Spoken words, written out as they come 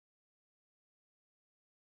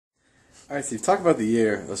All right, Steve, talk about the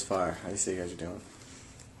year thus far. How do you say you guys are doing?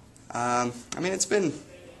 I mean, it's been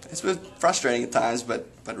frustrating at times, but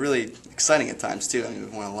really exciting at times too. I mean,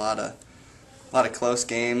 we've won a lot of close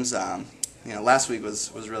games. Last week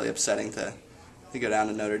was really upsetting to go down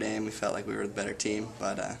to Notre Dame. We felt like we were the better team,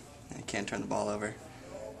 but you can't turn the ball over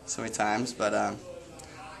so many times. But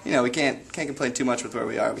we can't complain too much with where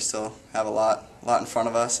we are. We still have a lot in front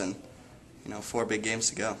of us, and 4 big games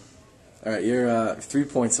to go. All right, you're 3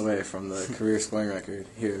 points away from the career scoring record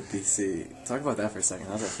here at BC. Talk about that for a second.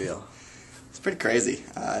 How's that feel? It's pretty crazy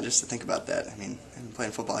just to think about that. I mean, I've been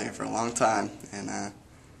playing football here for a long time, and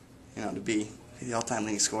to be the all-time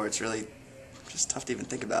leading scorer, it's really just tough to even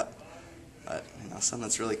think about. But something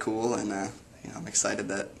that's really cool, and I'm excited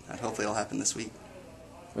that hopefully it'll happen this week.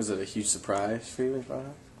 Was it a huge surprise for you?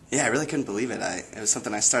 Yeah, I really couldn't believe it. It was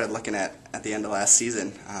something I started looking at the end of last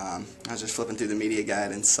season. I was just flipping through the media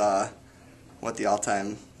guide and saw what the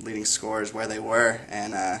all-time leading scorers, where they were,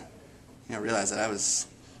 and realized that I was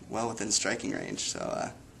well within striking range.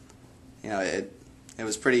 So it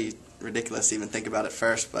was pretty ridiculous to even think about it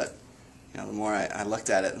first, but the more I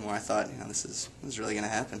looked at it, the more I thought, this is really going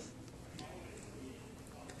to happen.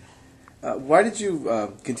 Why did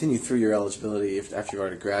you continue through your eligibility after you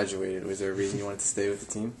already graduated? Was there a reason you wanted to stay with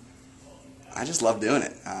the team? I just love doing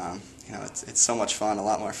it. It's so much fun, a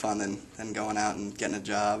lot more fun than going out and getting a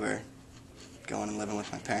job or going and living with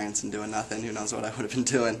my parents and doing nothing. Who knows what I would have been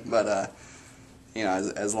doing? But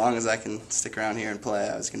as long as I can stick around here and play,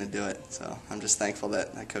 I was going to do it. So I'm just thankful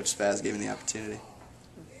that Coach Spaz gave me the opportunity.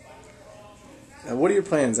 What are your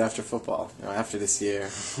plans after football? After this year,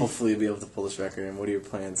 hopefully you'll be able to pull this record. And what are your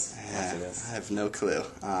plans after this? I have no clue.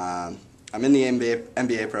 I'm in the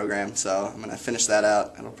MBA program, so I'm going to finish that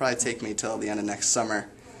out. It'll probably take me till the end of next summer,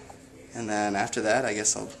 and then after that, I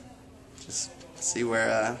guess I'll just see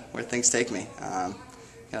where things take me.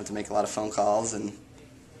 Have to make a lot of phone calls and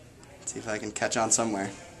see if I can catch on somewhere.